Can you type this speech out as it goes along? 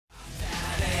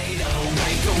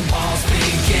The walls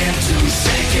begin to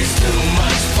shake. It's too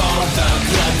much for the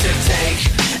club to take.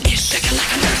 It's shaking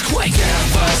like an earthquake.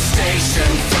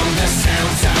 Devastation from the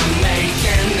sounds I'm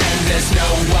making, and there's no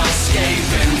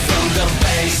escaping from the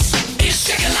bass. It's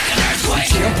shaking like an earthquake.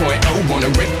 10.0 on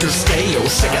a Richter scale.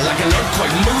 Shaking like an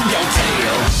earthquake. Move your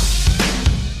tail.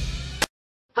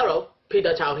 Hello,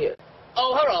 Peter Chao here.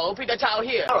 Oh, hello, Peter Chao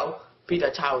here. Hello, Peter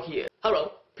Chao here.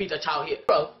 Hello, Peter Chao here.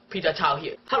 Hello, Peter Chao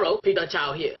here. Hello, Peter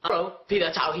Chao here. Hello,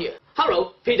 Peter Chao here.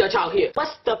 Hello, Peter Chao here.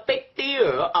 What's the big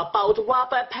deal about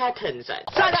Robert Pattinson?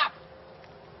 Shut up!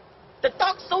 The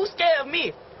dog's so scared of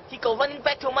me. He go running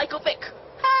back to Michael Vick.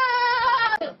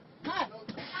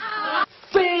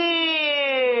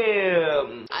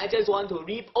 Bam! I just want to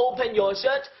rip open your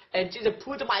shirt and just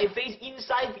put my face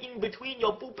inside in between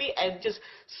your boobie and just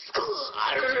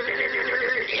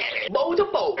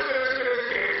multiple.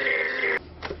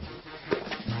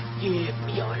 Give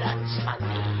me your lunch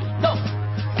money. No.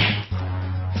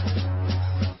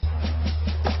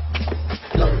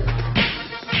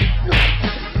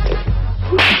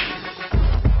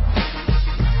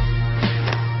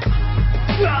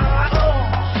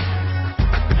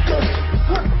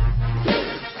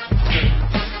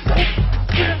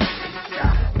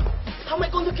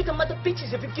 Get the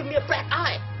Mudabitches if you give me a black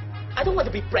eye. I don't want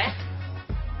to be black.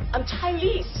 I'm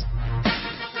Chinese.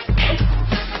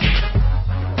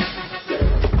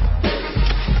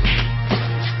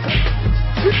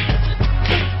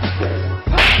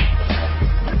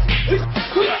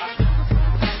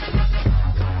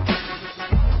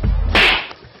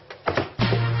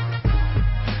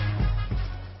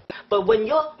 But when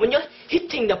you're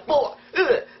hitting the ball,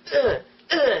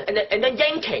 and then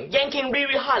yanking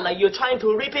really hard like you're trying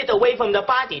to rip it away from the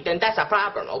body, then that's a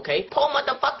problem, okay? Poor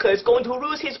motherfucker is going to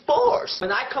lose his balls.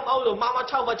 When I come out of Mama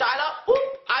Chao vagina,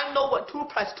 I know what 2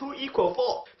 + 2 =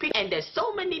 4. And there's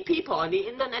so many people on the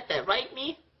internet that write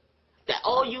me, that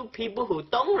all you people who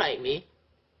don't write me,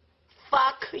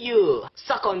 fuck you.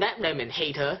 Suck on that lemon,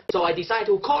 hater. So I decided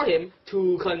to call him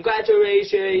to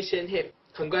congratulation him.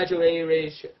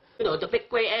 Congratulations. You know, the big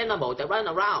grey animal that run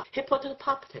around.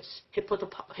 Hippopotamus.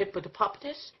 Hippopotamus.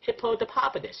 Hippopotamus.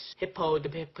 Hippopotamus.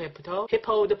 Hippopotamus.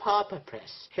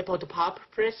 Hippopotamus.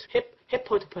 Hippopotamus.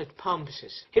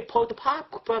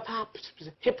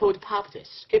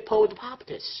 Hippopotamus.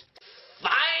 Hippopotamus.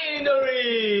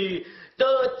 Finally,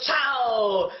 the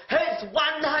Chao has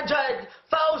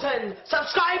 100,000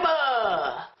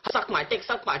 subscribers. Suck my dick,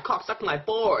 suck my cock, suck my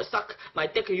balls, suck my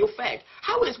dick, you fag.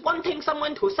 How is wanting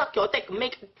someone to suck your dick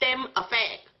make them a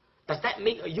fag? Does that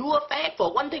make you a fag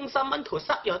for wanting someone to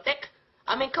suck your dick?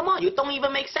 I mean, come on, you don't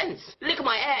even make sense. Lick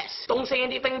my ass. Don't say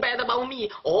anything bad about me,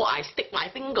 or I stick my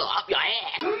finger up your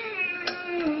ass.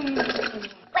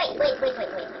 Wait.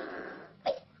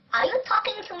 Are you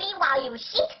talking to me while you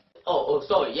shit? Oh,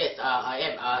 sorry, yes, I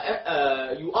am.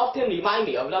 You often remind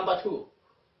me of number 2.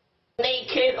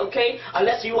 Naked, okay?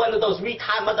 Unless you're one of those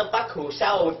retard motherfuckers who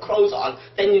shower with clothes on,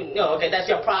 then you know, okay, that's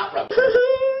your problem.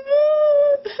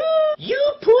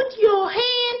 You put your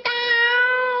hand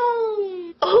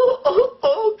down.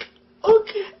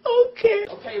 Okay.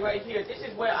 Okay, right here. This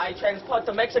is where I transport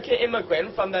the Mexican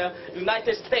immigrant from the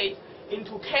United States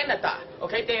into Canada.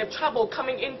 Okay, they have trouble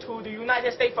coming into the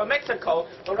United States from Mexico,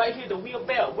 but right here the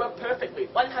wheelbarrow works perfectly.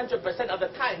 100% of the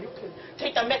time you can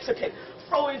take the Mexican,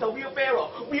 throw in the wheelbarrow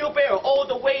all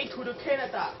the way to the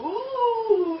Canada.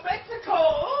 Ooh,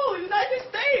 Mexico, ooh, United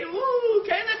States, ooh,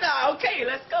 Canada. Okay,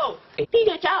 let's go. Hey,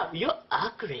 Peter Chao, you're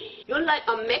ugly. You're like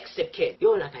a Mexican.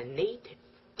 You're like a native.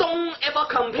 Don't ever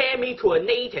compare me to a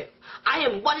native. I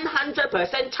am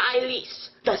 100% Chinese.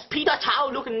 Does Peter Chao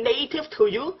look native to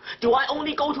you? Do I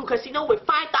only go to casino with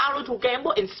 $5 to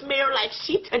gamble and smell like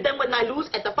shit? And then when I lose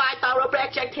at the $5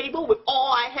 blackjack table with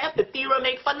all I have, the dealer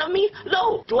make fun of me?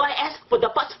 No. Do I ask for the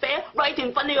bus fare right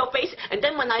in front of your face? And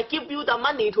then when I give you the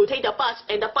money to take the bus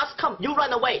and the bus comes, you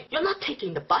run away. You're not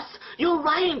taking the bus. You're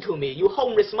lying to me, you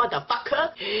homeless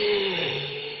motherfucker.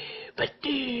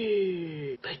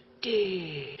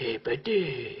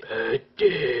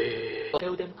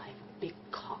 Tell them I have a big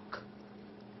cock.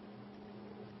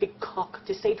 Big cock.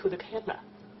 Just say to the camera.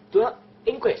 Do you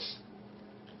English?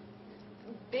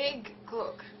 Big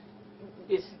cock.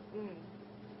 Yes.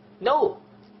 No.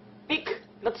 Big,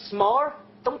 not small.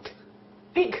 Don't.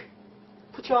 Big.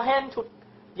 Put your hand to.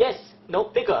 Yes. No,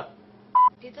 bigger.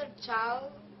 Peter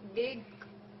Chao, big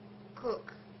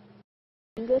cook.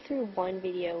 Go through one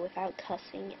video without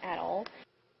cussing at all.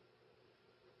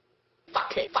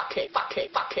 Fuck it.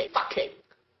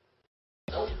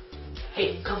 Oh.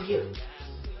 Hey, come here.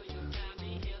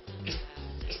 Is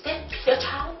that Peter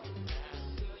Chao?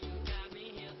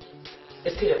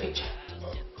 Let's take a picture.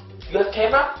 You have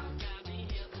camera?